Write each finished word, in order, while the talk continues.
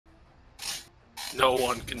No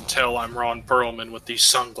one can tell I'm Ron Perlman with these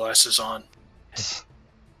sunglasses on.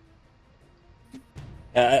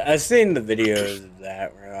 I've seen the videos of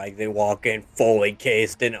that where like they walk in fully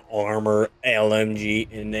cased in armor,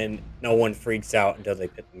 LMG, and then no one freaks out until they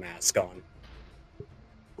put the mask on.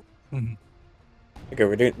 Okay,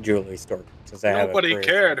 we're doing jewelry store since I have a Nobody career.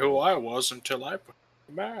 cared who I was until I put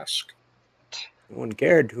the mask. No one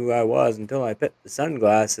cared who I was until I put the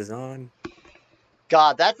sunglasses on.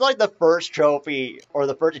 God, that's like the first trophy or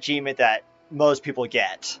the first achievement that most people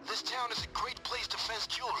get. This town is a great place to fence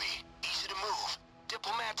jewelry. Easy to move.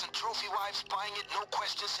 Diplomats and trophy wives buying it, no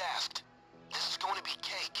questions asked. This is going to be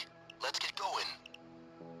cake. Let's get going.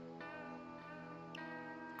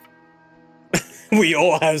 We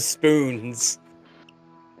all have spoons.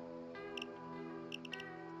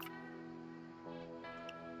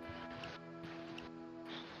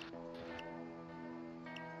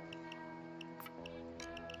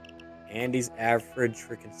 Andy's average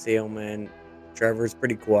for concealment. Trevor's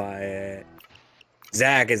pretty quiet.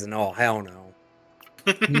 Zach is an all hell no.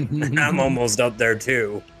 I'm almost up there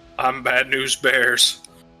too. I'm Bad News Bears.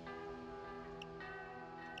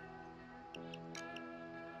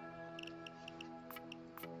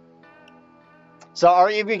 So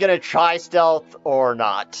are you even going to try stealth or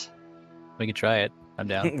not? We can try it. I'm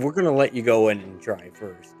down. We're gonna let you go in and try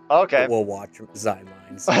first. Okay. But we'll watch from the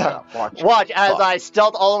sidelines. Watch as I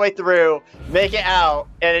stealth all the way through, make it out,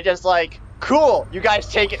 and it just like, cool, you guys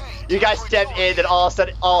take it, you guys step in, and all of a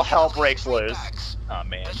sudden, all hell breaks loose. Oh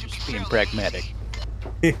man, just being pragmatic.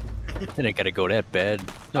 Then I gotta go that bad.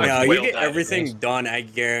 No, you get everything done, I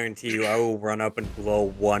guarantee you I will run up and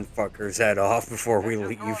blow one fucker's head off before we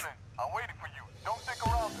leave. I'm waiting for you. Don't stick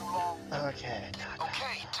around too long. Okay.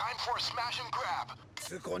 Okay, time for a smash and grab.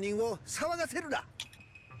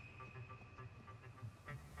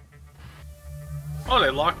 Oh, they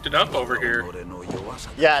locked it up over here.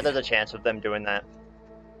 Yeah, there's a chance of them doing that.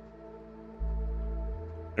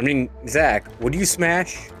 I mean, Zach, would you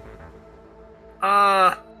smash?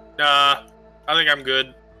 Nah. I think I'm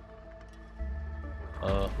good.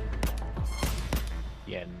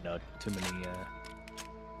 Yeah, no, too many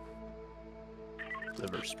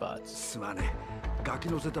liver spots.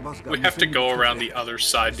 We have to go around the other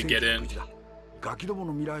side to get in.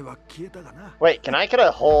 Wait, can I get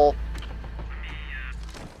a whole...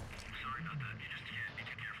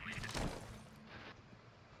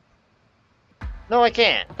 No, I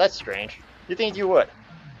can't. That's strange. You think you would?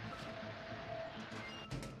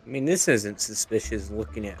 I mean, this isn't suspicious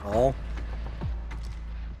looking at all.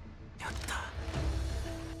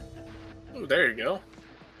 Oh, there you go.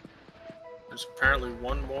 There's apparently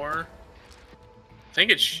one more. I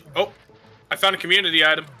think it's... Oh! I found a community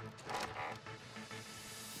item.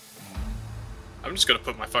 I'm just gonna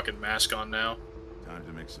put my fucking mask on now. Time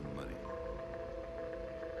to make some money.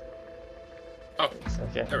 Oh,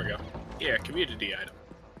 Okay. there we go. Yeah, community item.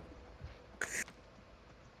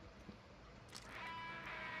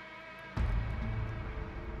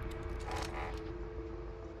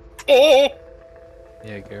 Oh!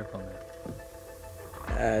 Yeah, careful,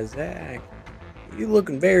 man. Zach, you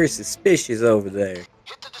looking very suspicious over there.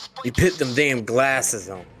 You put them damn glasses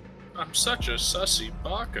on. I'm such a sussy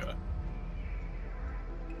baka.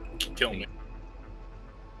 Kill me.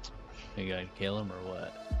 You gotta kill him or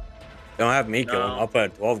what? Don't have me kill him. No. I'll put a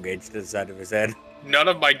 12 gauge to the side of his head. None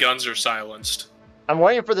of my guns are silenced. I'm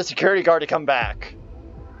waiting for the security guard to come back.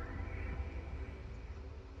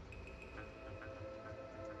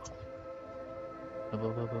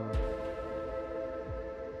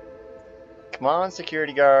 Come on,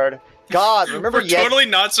 security guard. God, remember We're totally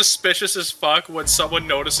not suspicious as fuck when someone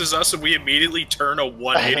notices us and we immediately turn a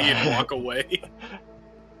 180 and walk away.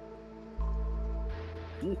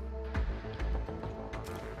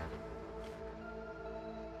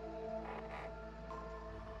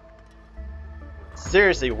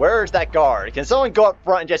 Seriously, where's that guard? Can someone go up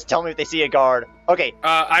front and just tell me if they see a guard? Okay.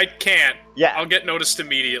 I can't. Yeah. I'll get noticed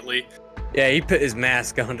immediately. Yeah, he put his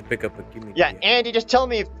mask on to pick up a gimme. Yeah, Andy, just tell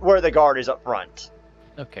me where the guard is up front.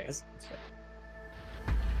 Okay.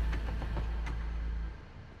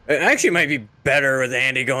 It actually might be better with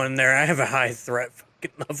Andy going there. I have a high threat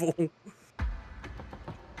fucking level.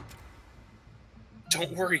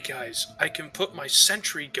 Don't worry, guys. I can put my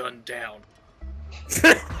sentry gun down.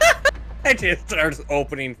 I just starts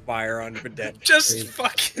opening fire on pedestrians. Just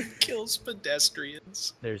fucking kills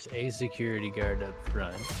pedestrians. There's a security guard up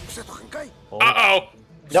front. Uh-oh!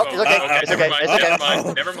 Nope, it's okay. It's okay. It's okay. Never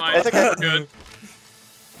mind. Never mind. It's okay. We're good.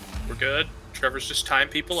 We're good. Trevor's just tying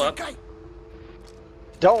people up.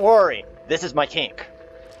 Don't worry. This is my kink.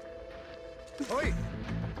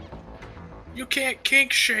 You can't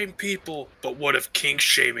kink shame people. But what if kink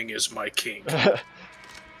shaming is my kink? Yeah,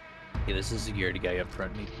 this is a security guy up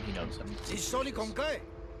front. He knows him.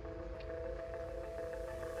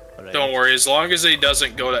 Don't worry, as long as he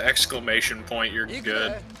doesn't go to exclamation point, you're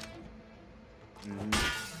good.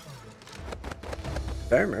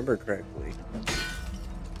 If I remember correctly.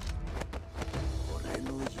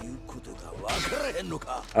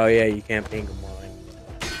 Oh yeah, you can't ping him while in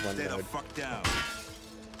one mode.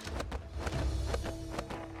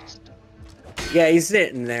 Yeah, he's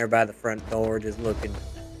sitting there by the front door, just looking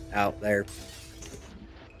out there.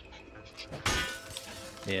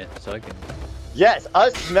 Yeah, so I can. Yes,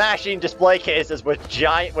 us smashing display cases with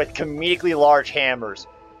comedically large hammers.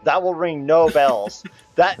 That will ring no bells.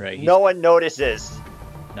 That Right, no one notices.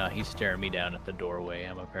 No, he's staring me down at the doorway.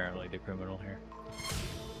 I'm apparently the criminal here.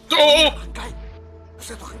 Oh!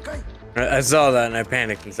 I saw that and I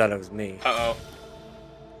panicked and thought it was me. Uh-oh.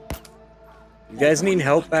 You guys need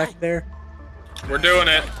help back there? We're doing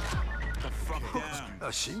it.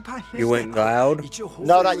 You went loud?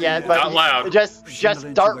 No, not yet, but Not loud. just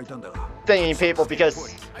start thinking people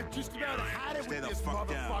because just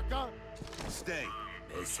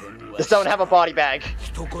don't have a body bag.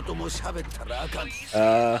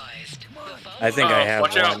 I think I have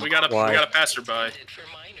Watch one. out, we got Why? a passerby.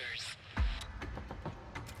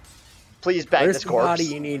 Please bag Where's this the corpse. body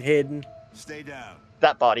you need hidden? Stay down.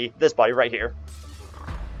 That body, this body right here.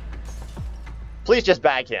 Please just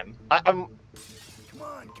bag him. I'm.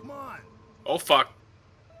 Come on. Oh fuck.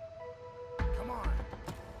 Come on.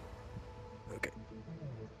 Okay.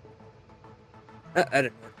 That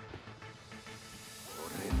didn't work.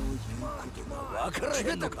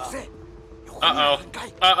 Uh-oh.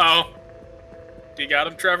 Uh-oh. You got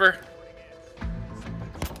him, Trevor?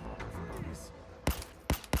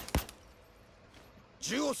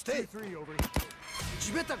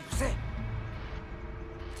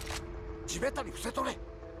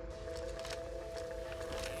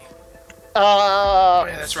 Oh,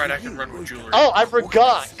 yeah, that's right, I can run with jewelry. Oh, I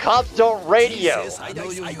forgot. Cops don't radio.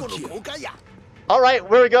 All right,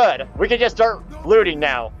 we're good. We can just start looting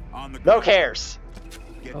now. No cares.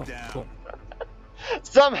 Get Oh, down. cool.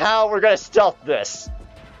 Somehow we're gonna stealth this.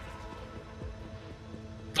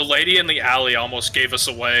 The lady in the alley almost gave us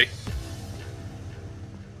away.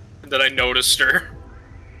 And then I noticed her.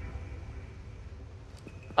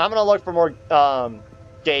 I'm gonna look for more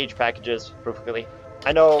gauge packages real quickly.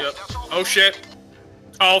 I know. Yep. Oh shit.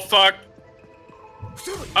 Oh fuck.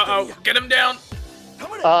 Uh-oh. Get him down.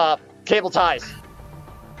 Cable ties.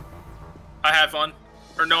 I have one.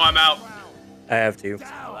 Or no, I'm out. I have to.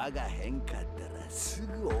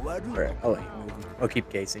 Alright, I'll let you move him. I'll keep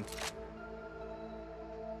casing.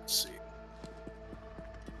 Let's see.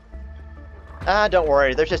 Don't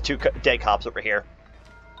worry. There's just two dead cops over here.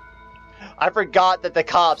 I forgot that the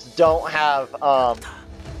cops don't have,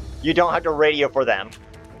 you don't have to radio for them.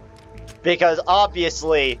 Because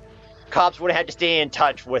obviously, cops would have had to stay in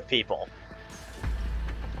touch with people.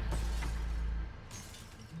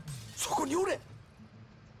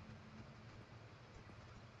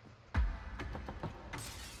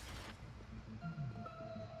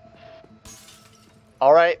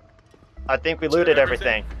 Alright. I think we looted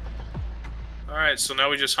everything. Alright, so now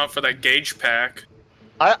we just hunt for that gauge pack.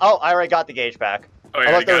 I already got the gauge pack. Oh,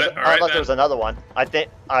 yeah, you got it? Alright, Unless there was another one. I think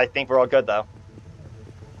we're all good though.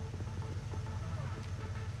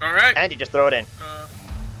 Alright. Andy, just throw it in.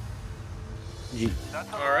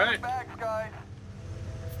 Alright.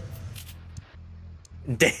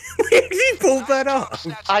 Damn, he pulled that off.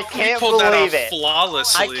 I He can't pulled that believe off it.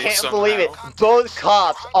 flawlessly I can't somehow. believe it. Both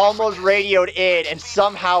cops almost radioed in, and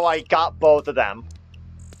somehow I got both of them.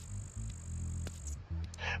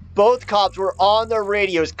 Both cops were on their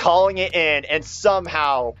radios calling it in, and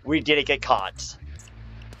somehow we didn't get caught.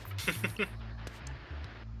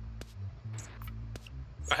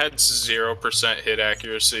 I had 0% hit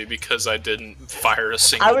accuracy because I didn't fire a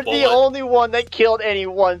single I was bullet. the only one that killed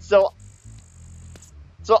anyone, so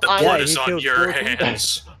The I'm. blood Yeah, is he on killed your 4 people.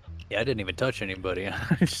 hands. Yeah, I didn't even touch anybody.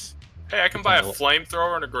 Hey, I can buy a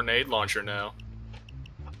flamethrower and a grenade launcher now.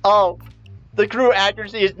 Oh, the crew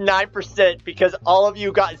accuracy is 9% because all of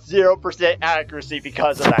you got 0% accuracy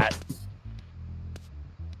because of that.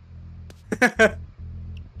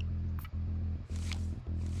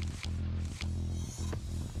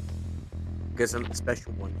 Guess I'm the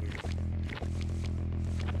special one here.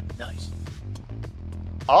 Nice.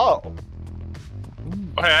 Oh.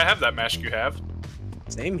 Oh, hey, I have that mask you have.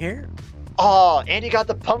 Same here. Oh, and you got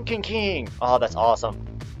the Pumpkin King. Oh, that's awesome.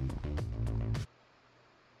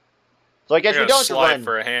 So I guess I we got a don't slide run.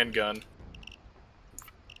 for a handgun.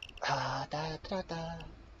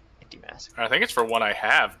 safety mask. I think it's for one I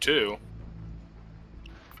have, too.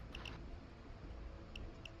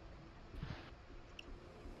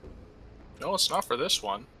 No, it's not for this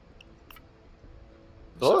one.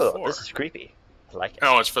 What's it Oh, for? this is creepy. I like it.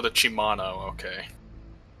 Oh, it's for the Chimano, okay.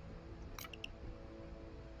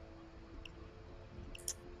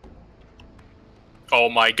 Oh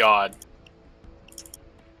my god.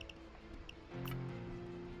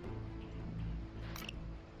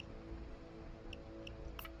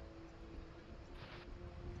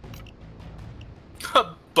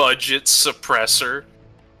 A budget suppressor.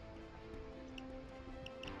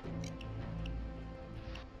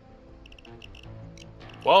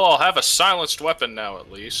 Well, I'll have a silenced weapon now,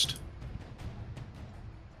 at least.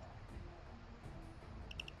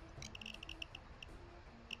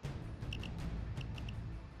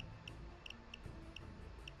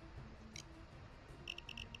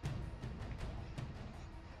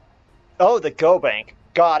 Oh, the Go Bank.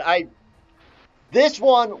 God, this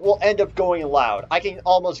one will end up going loud. I can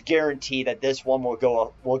almost guarantee that this one will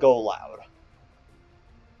go loud.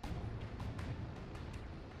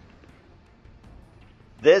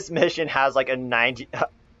 This mission has like a 90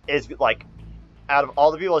 is like out of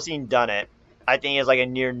all the people I've seen done it, I think it's like a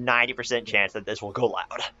near 90% chance that this will go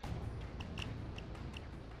loud.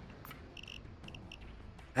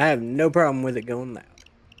 I have no problem with it going loud.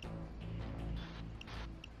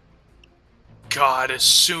 God, as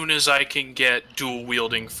soon as I can get dual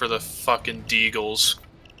wielding for the fucking Deagles.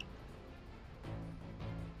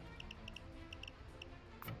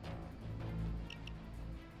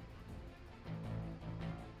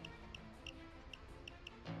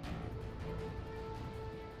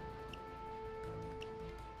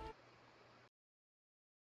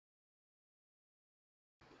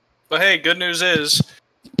 But hey, good news is,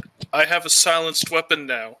 I have a silenced weapon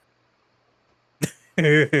now.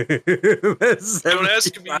 Don't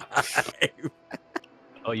ask me.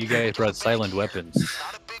 Oh, you guys brought silent weapons.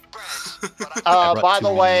 Not a big brand, but I By the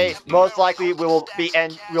too way, many. most likely we'll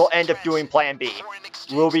end up doing Plan B.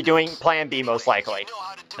 We'll be doing Plan B most likely.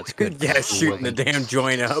 That's good. Yeah, shooting the damn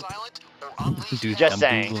joint up. Dude, Just I'm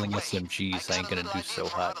saying. Googling SMGs. I ain't gonna do so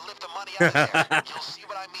hot.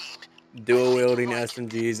 Dual wielding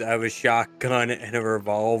SMGs. I have a shotgun and a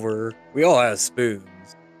revolver. We all have spoons.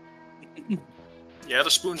 Yeah,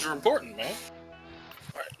 the spoons are important, man.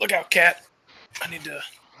 Alright, look out, cat. I need to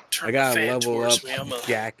turn I the gotta fan level towards up me. I'm a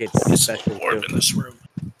jackets special. warm in this room.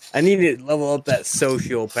 I need to level up that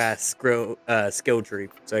sociopath skill tree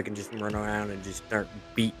so I can just run around and just start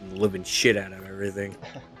beating living shit out of everything.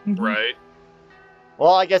 Right.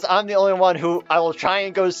 Well, I guess I'm the only one who I will try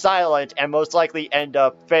and go silent and most likely end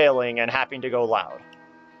up failing and having to go loud.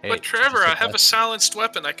 Hey, But Trevor, just I have a button. silenced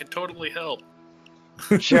weapon. I can totally help.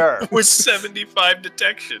 Sure. With 75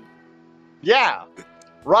 detection. Yeah.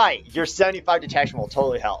 Right. Your 75 detection will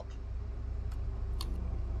totally help.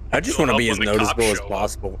 I just It'll want to be help as when the noticeable cops as show up.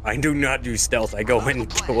 possible. I do not do stealth. I go in and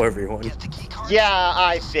kill everyone. Yeah,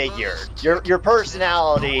 I figured. Your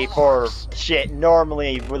personality for shit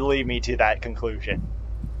normally would lead me to that conclusion.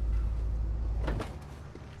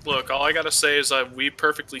 Look, all I gotta say is we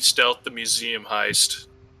perfectly stealthed the museum heist.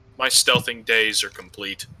 My stealthing days are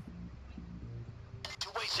complete.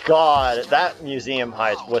 God, that museum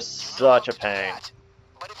heist was such a pain.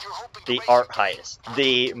 The art heist.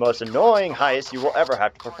 The most annoying heist you will ever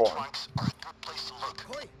have to perform.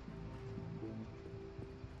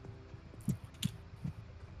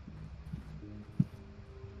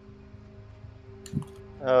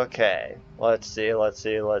 Okay, let's see.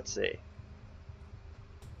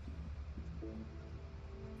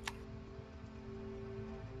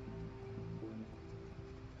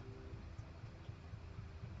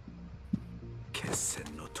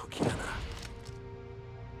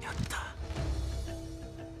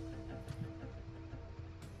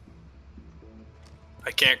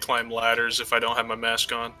 I can't climb ladders if I don't have my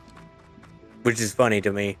mask on. Which is funny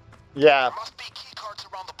to me. Yeah, Must be key cards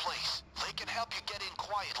around the place. They can help you get in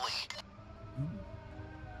quietly.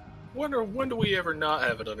 When do we ever not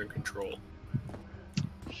have it under control?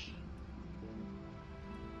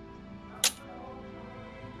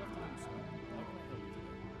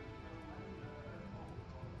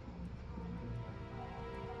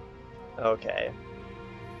 okay.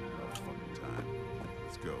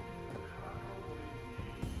 Let's go.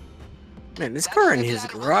 Man, this car in his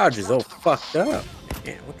garage is all fucked up.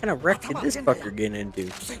 Man, what kind of wreck did this fucker get into?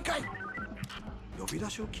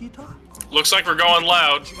 Looks like we're going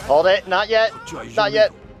loud. Hold it, not yet. Not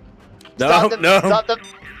yet. No, Stop them, no. Stop them.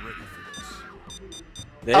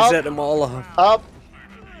 They Up. set them all off. Up.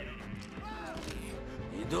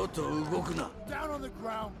 Down on the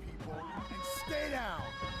ground, people, and stay down.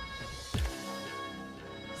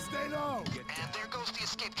 Stay low. And there goes the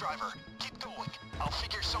escape driver. Keep going. I'll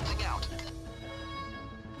figure something out.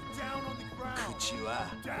 Down on the ground.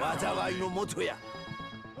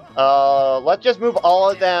 Let's just move all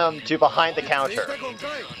of them to behind the counter.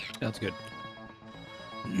 Sounds good.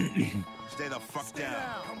 Stay the fuck down.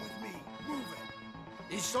 Come with me. Move it.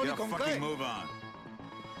 Get a fucking move on.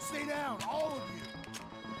 Stay down, all of you.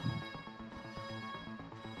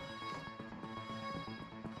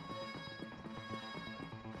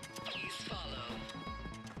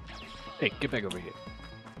 Hey, get back over here.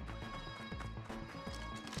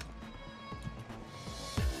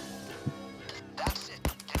 That's it.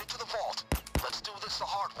 Get into the vault. Let's do this the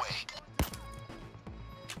hard way.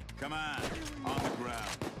 Come on. On the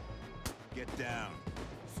ground. Get down.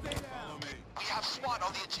 Stay down. Follow me. We have SWAT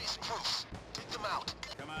on the adjacent roofs. Take them out.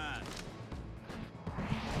 Come on.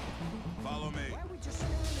 Follow me.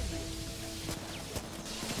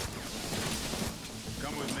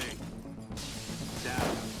 Come with me.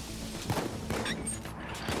 Down.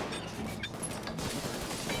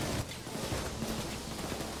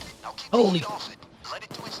 Now keep Holy- the heat off it. Let it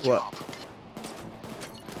do its What? job.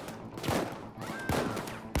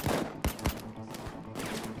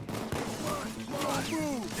 Come on,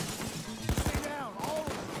 move. Stay down, all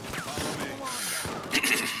of you.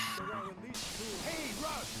 Follow me. Hey,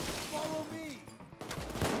 Rush, follow me.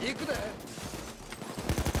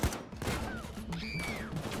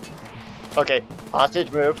 Okay, hostage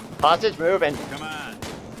move, and Come on.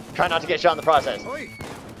 try not to get shot in the process.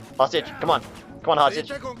 Hostage, come on, hostage.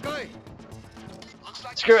 Looks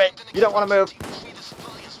like Screw there's it, something you don't want to move. to free the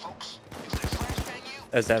civilians, folks. If they flashbang you,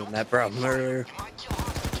 I was having that problem earlier. you might kill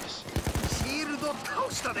hostages.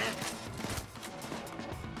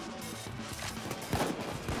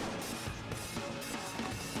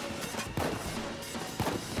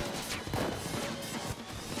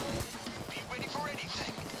 Be ready for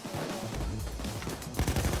anything.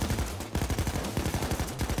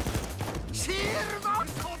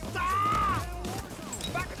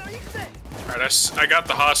 Alright, I got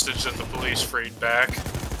the hostage that the police freed back.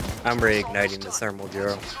 I'm reigniting the thermal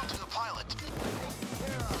gyro. Through to the pilot.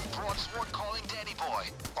 Broadsword calling Danny Boy.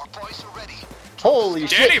 Our boys are ready. Holy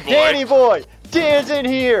Danny shit, boy. Danny boy! Dan's in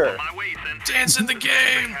here! Dan's in the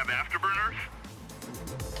game!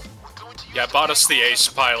 We're going to use Yeah, the bought us the back ace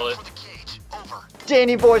pilot. for the cage. Over.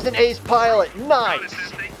 Danny boy's an ace pilot, nice!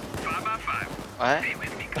 What?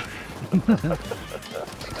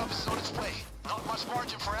 Pickup is on its way. Not much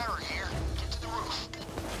margin for error here. Get to the roof.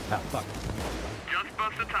 Ah, fuck. Just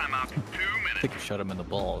bust the timeout. 2 I minutes. think I shot him in the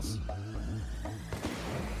balls.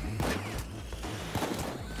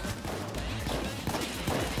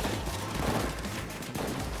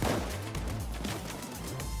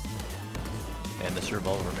 And this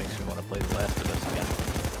revolver makes me want to play The Last of Us again.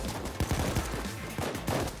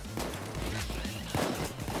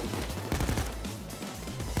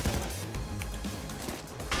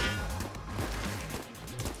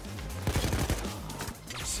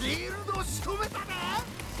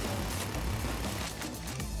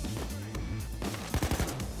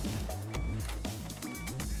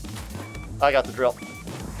 I got the drill.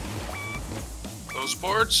 Those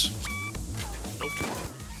boards? Nope.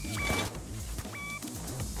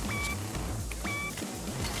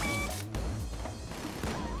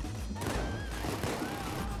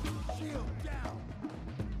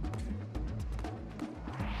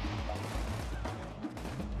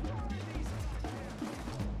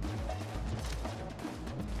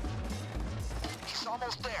 He's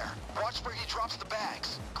almost there. Watch where he drops the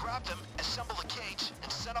bags. Grab them, assemble the cage,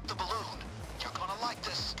 and set up the balloon. You're gonna like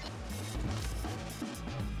this.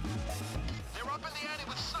 They're up in the ante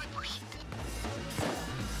with snipers.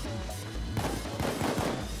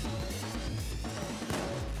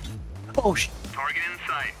 Oh, shit. Target in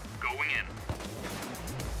sight. Going in.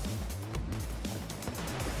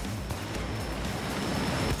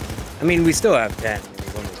 I mean, we still have 10. And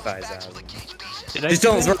there's only 5,000. Did I Just do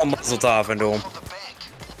don't that? throw a muzzle top into them. From the bank.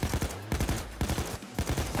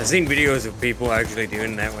 I've seen videos of people actually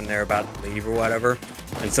doing that when they're about to leave or whatever,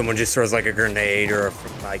 and someone just throws like a grenade or a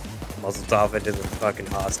like muzzle top into the fucking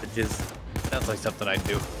hostages. Sounds like something I'd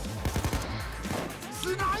do.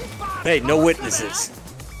 Hey, no witnesses.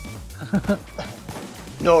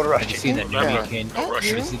 No You rushing. see that Yeah. Jimmy Canyon? No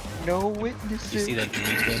Russian. You see, No you witnesses. see that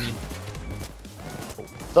Jimmy Canyon?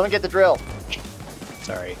 Someone get the drill.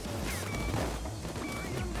 Sorry.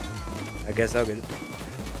 I guess I'll get it.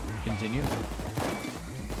 Continue.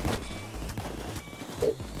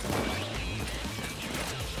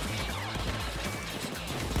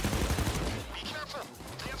 Be careful.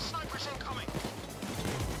 They have snipers incoming.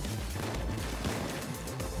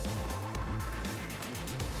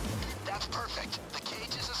 That's perfect. The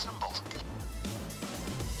cage is assembled.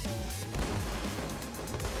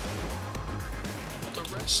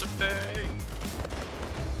 The recipe.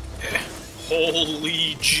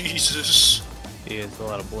 Holy Jesus. Yeah, it's a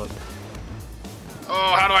lot of blood.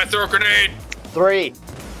 Oh, how do I throw a grenade? 3.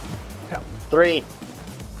 3.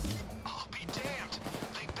 Oh, be damned.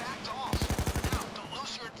 They backed off. Now, don't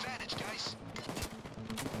lose your advantage, guys.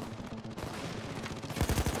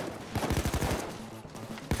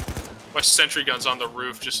 My sentry gun's on the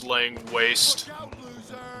roof, just laying waste. Look out,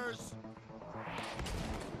 losers!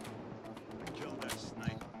 Kill that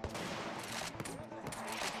sniper.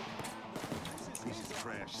 Piece of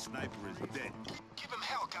trash. Sniper is dead. Give him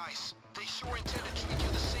hell, guys. They sure intended to treat you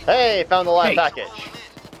the same. Hey, found the last Hey. package.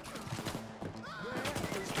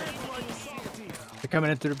 They're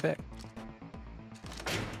coming in through the back.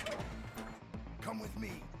 Come with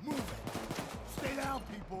me. Move it. Stay down,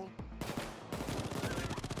 people.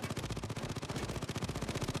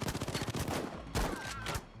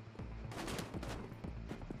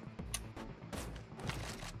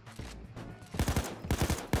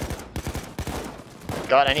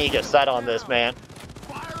 God, I need to get set on this, man.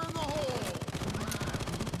 Fire in the hole.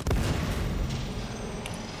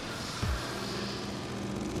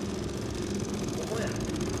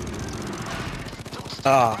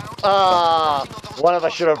 Ah, One of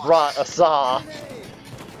us should have brought a saw. Fire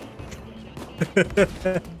in the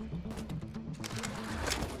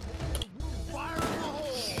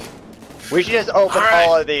hole. We should just open All right.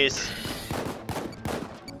 all of these.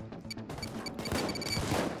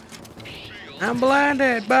 I'm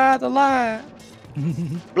blinded by the light.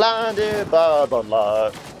 Blinded by the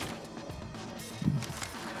light.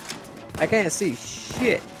 I can't see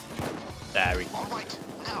shit. Sorry. All right,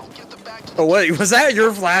 now get the bag to Oh wait, was that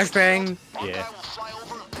your flashbang? Yeah.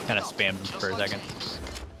 Kind of spammed him for a second.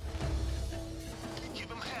 Give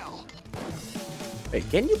him hell. Wait,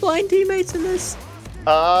 can you blind teammates in this?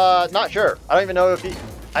 Not sure. I don't even know if you...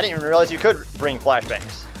 I didn't even realize you could bring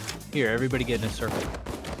flashbangs. Here, everybody get in a circle.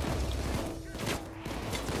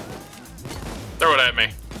 Throw it at me.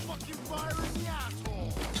 Fucking fire in the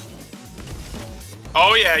asshole.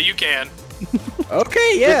 Oh yeah, you can.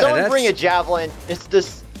 Okay, Did yeah. someone That's... bring a javelin? It's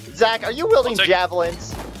this... Zach, are you wielding I'll take-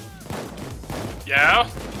 javelins? Yeah?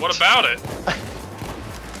 What about it?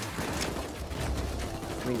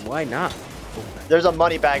 I mean, why not? There's a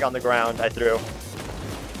money bag on the ground I threw.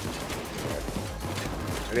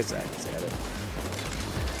 I guess I just had it.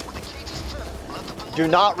 Do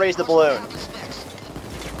not raise the balloon.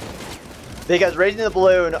 Because raising the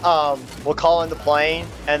balloon will call in the plane,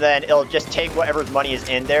 and then it'll just take whatever's money is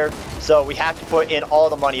in there. So we have to put in all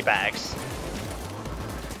the money bags.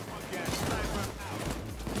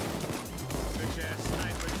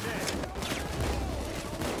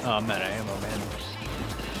 Oh, I'm out of ammo,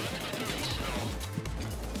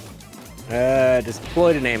 man.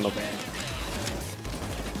 Deployed an ammo bag.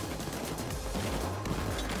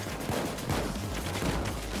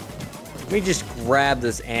 Let me just grab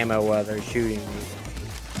this ammo while they're shooting me.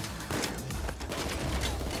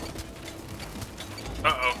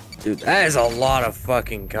 Uh-oh. Dude, that is a lot of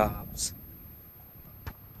fucking cops.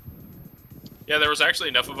 Yeah, there was actually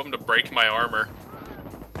enough of them to break my armor.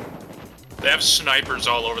 They have snipers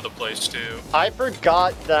all over the place, too. I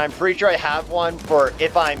forgot that I'm pretty sure I have one for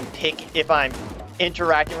if I'm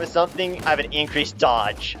interacting with something, I have an increased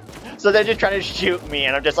dodge. So they're just trying to shoot me,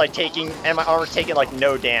 and I'm just like and my armor's taking like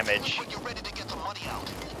no damage. When you're ready to get the money out.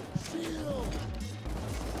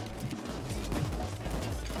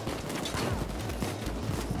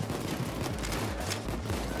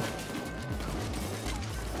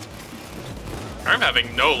 I'm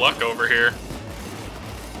having no luck over here.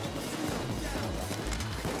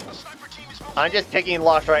 I'm just picking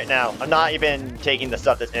locks right now. I'm not even taking the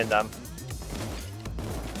stuff that's in them.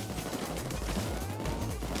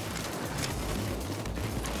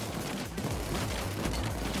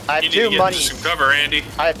 I have You need two to get money. into some cover, Andy.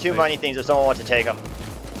 I have two money things if someone wants to take them.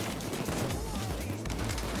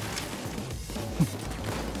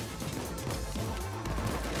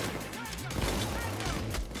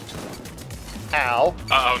 Ow.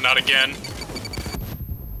 Uh-oh, not again.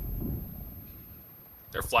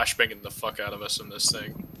 They're flashbanging the fuck out of us in this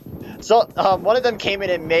thing. So, one of them came in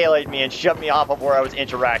and meleeed me and shoved me off of where I was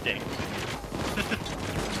interacting.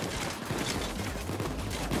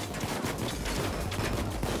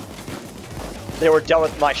 They were done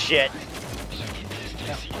with my shit.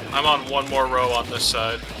 I'm on one more row on this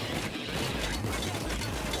side.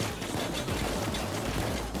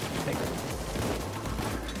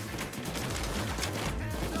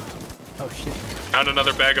 Oh shit. Found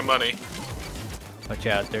another bag of money. Watch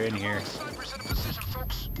out, they're in here.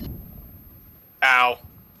 Ow.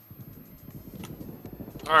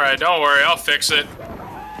 Alright, don't worry, I'll fix it.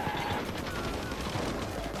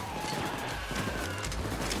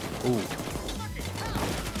 Ooh.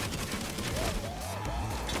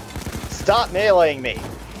 Stop meleeing me.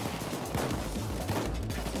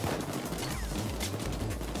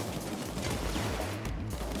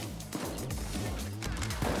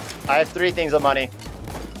 I have 3 things of money.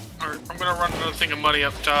 Alright, I'm gonna run another thing of money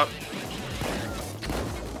up top.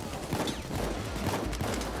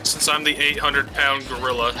 Since I'm the 800-pound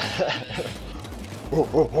gorilla.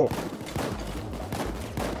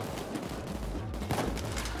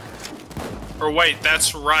 Or wait,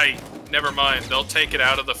 that's right. Never mind. They'll take it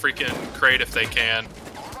out of the freaking crate if they can.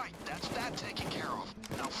 Alright, that's that taken care of.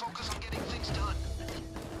 Now focus on getting things done.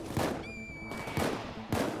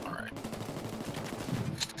 Alright.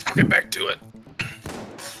 I'll get back to it.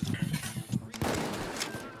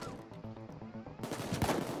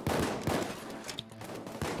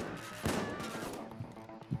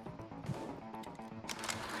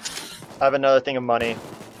 I have another thing of money.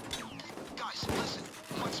 Guys, listen.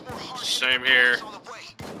 Much more hard Same here. on the way.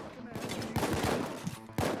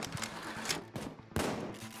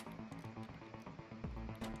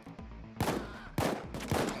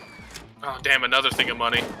 Oh, damn, another thing of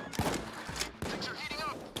money. Things are heating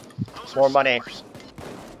up. Those More are money. snipers.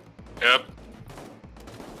 Yep.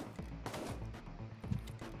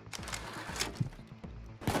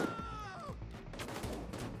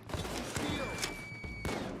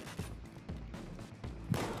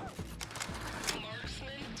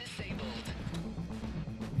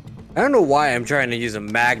 I don't know why I'm trying to use a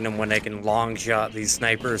Magnum when I can long shot these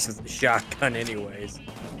snipers with a shotgun anyways.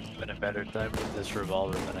 It's been a better time with this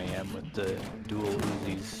revolver than I am with the dual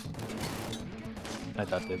Uzis. I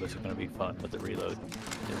thought that was going to be fun, but the reload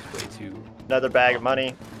is way too... Another bag of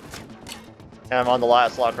money. And I'm on the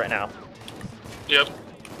last lock right now. Yep.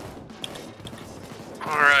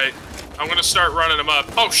 Alright. I'm gonna start running them up.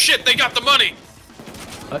 Oh shit, they got the money!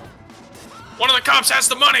 What? One of the cops has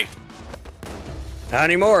the money! Not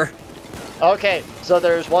anymore. Okay, so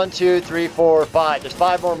there's 1, 2, 3, 4, 5. There's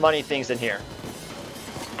 5 more money things in here.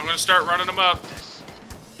 I'm gonna start running them up.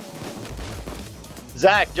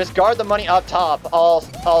 Zach, just guard the money up top. I'll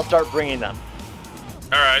start bringing them.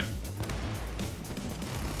 Alright.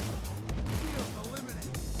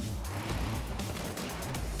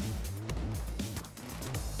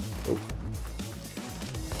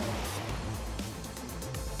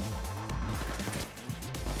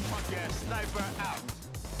 Fuck yeah, sniper out.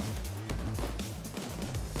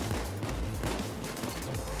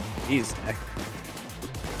 Jeez, Zach.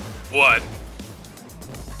 What?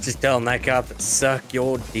 Just telling that cop to suck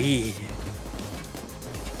your D.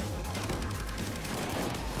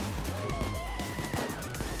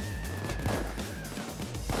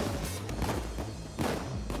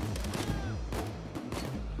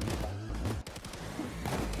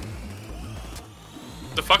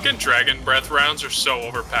 The fucking dragon breath rounds are so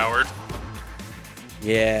overpowered.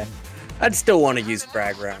 Yeah. I'd still want to use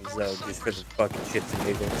frag rounds though, just for the fucking shits and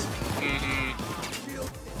giggles. Mm-hmm.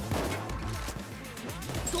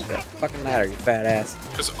 That fucking ladder, you fat ass.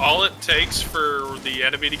 Because all it takes for the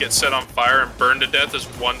enemy to get set on fire and burned to death is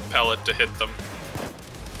 1 pellet to hit them.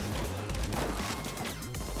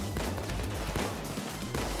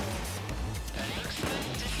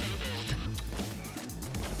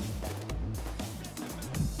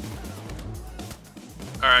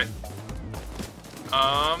 Alright.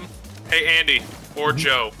 Hey Andy, or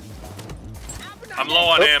Joe. I'm low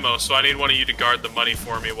on ammo, so I need one of you to guard the money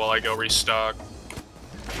for me while I go restock.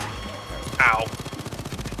 Ow.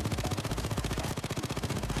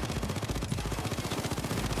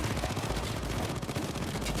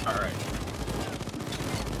 Alright.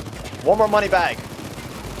 1 more money bag.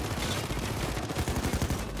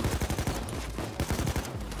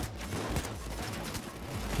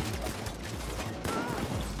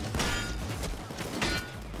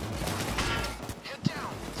 Head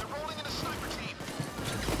down. They're rolling in a sniper team.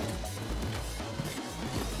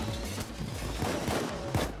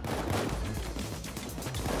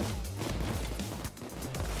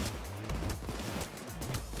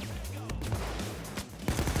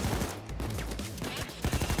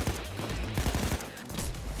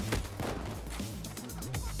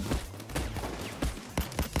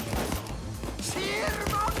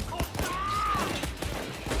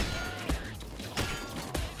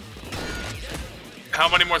 How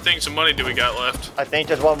many more things of money do we got left? I think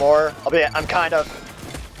there's 1 more. I'm kind of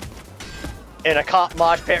in a cop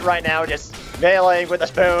mosh pit right now, just meleeing with a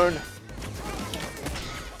spoon.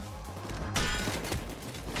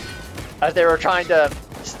 As they were trying to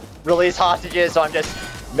release hostages, so I'm just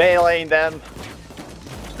meleeing them.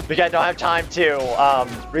 Because I don't have time to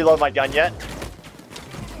reload my gun yet.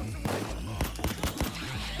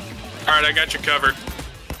 Alright, I got you covered.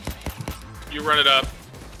 You run it up.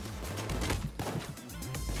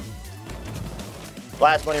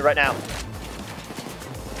 Last money right now.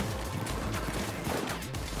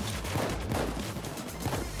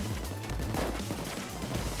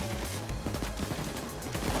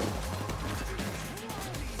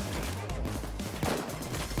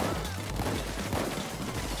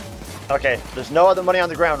 Okay, there's no other money on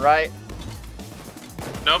the ground, right?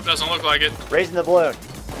 Nope, doesn't look like it. Raising the balloon.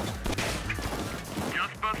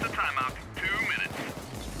 Just bust the timeout. 2 minutes.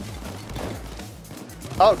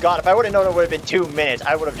 Oh god, if I would have known it would have been 2 minutes,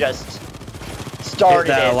 I would have just started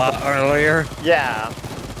Did that it. a lot earlier. Yeah.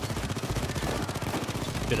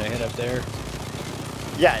 Should I head up there?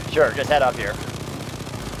 Yeah, sure, just head up here.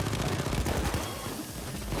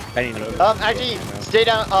 I need to Actually, stay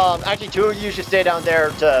down, actually 2 of you should stay down there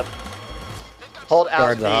to hold out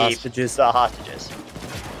guard the hostages. The hostages.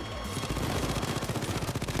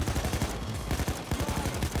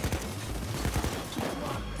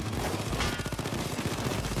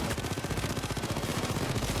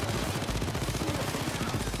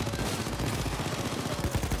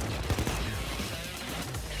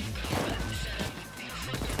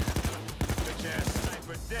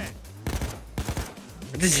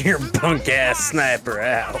 Just your punk ass sniper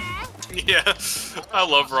out. Yeah, I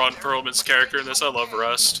love Ron Perlman's character in this. I love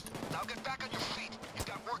Rust.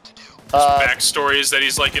 His backstory is that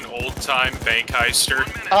he's like an old-time bank heister.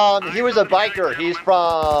 He was a biker. He's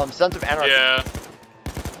from Sons of Anarchy. Yeah.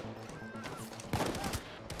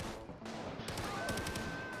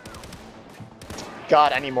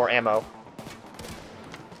 God, I need more ammo.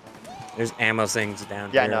 There's ammo things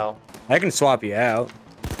down Yeah, here. I know. I can swap you out.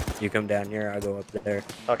 You come down here, I'll go up there.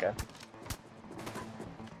 Okay.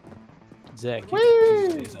 Zach, you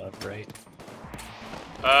take Tuesdays off, right?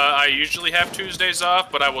 I usually have Tuesdays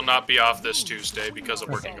off, but I will not be off this Tuesday because of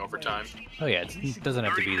working overtime. Oh yeah, it doesn't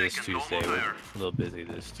have to be this Tuesday. We're a little busy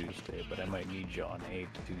this Tuesday, but I might need you on a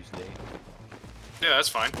Tuesday. Yeah, that's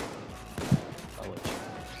fine. I'll let you know.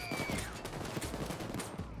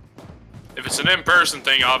 If it's an in-person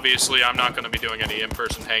thing, obviously I'm not going to be doing any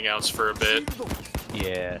in-person hangouts for a bit.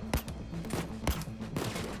 Yeah.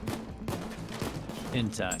 In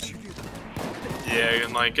time. Yeah,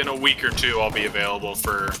 in a week or two I'll be available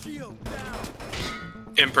for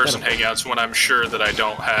in-person hangouts when I'm sure that I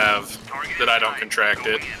don't contract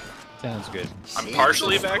it. Sounds good. I'm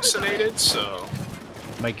partially vaccinated, so...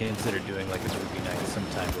 Might consider doing like a movie night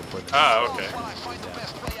sometime before the... Ah, okay.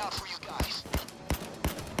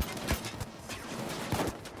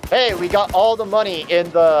 Hey, we got all the money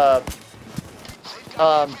in the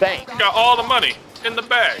bank. Got all the money in the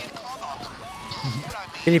bag.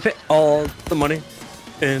 Can you put all the money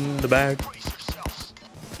in the bag?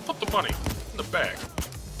 Put the money in the bag.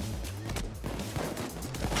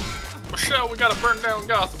 Michelle, we gotta burn down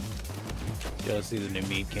Gotham. Did y'all see the new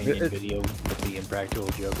Meat Canyon video with the Impractical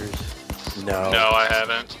Jokers? No. No, I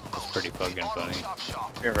haven't. It's pretty fucking funny.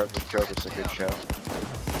 Impractical Jokers is a good show.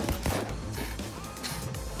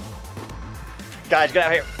 Guys, get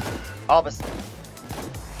out here. All of us.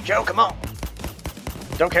 Joe, come on.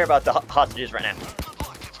 Don't care about the hostages right now.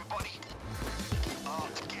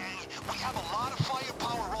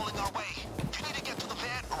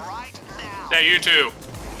 Now you two.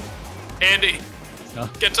 Andy,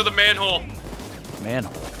 get to the manhole.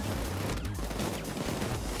 Manhole?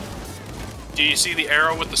 Do you see the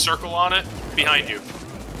arrow with the circle on it? Behind you.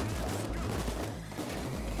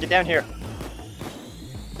 Get down here.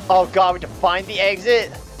 Oh god, we have to find the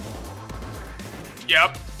exit?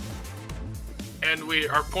 Yep. And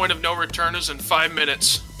our point of no return is in 5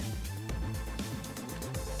 minutes.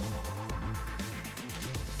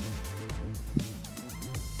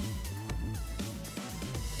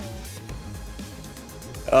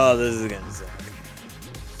 Oh, this is gonna suck.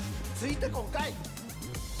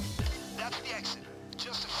 That's the exit.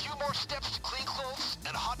 Just a few more steps to clean clothes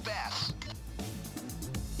and a hot bath.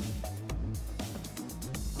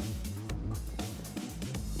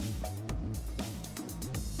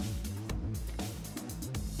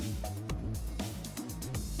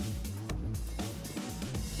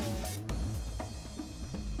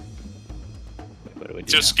 Wait, what do we do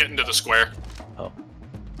Just now? get into the square. Oh.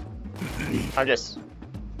 I'm just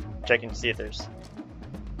checking to see if there's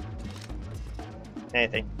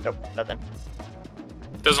anything. Nope, nothing.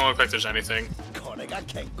 Doesn't look like there's anything.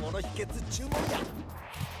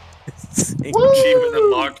 Achievement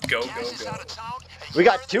unlocked. Go, go, go. We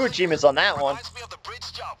got 2 achievements on that one.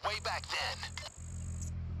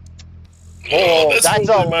 Oh, that's a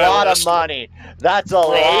probably my lot of last one. money. That's a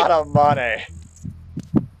Right? lot of money.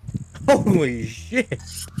 Holy shit.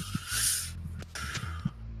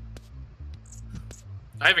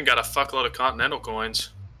 I even got a fuckload of Continental coins.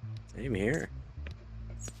 Same here.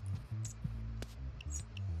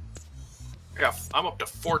 I'm up to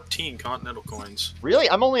 14 Continental coins. Really?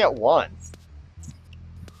 I'm only at 1.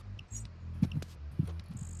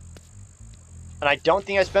 And I don't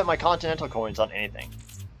think I spent my Continental coins on anything.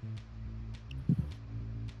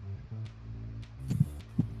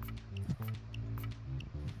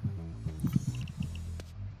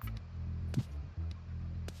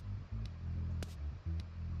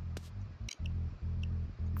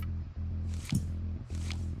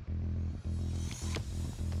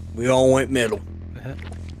 We all went middle.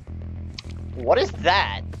 What is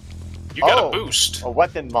that? You got a boost. A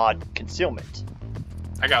weapon mod concealment.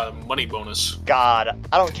 I got a money bonus. God,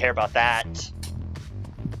 I don't care about that.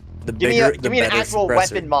 The Give bigger, me an actual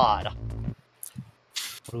weapon mod. What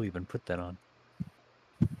do we even put that on?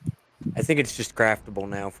 I think it's just craftable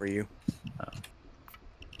now for you.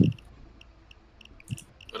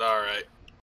 But alright.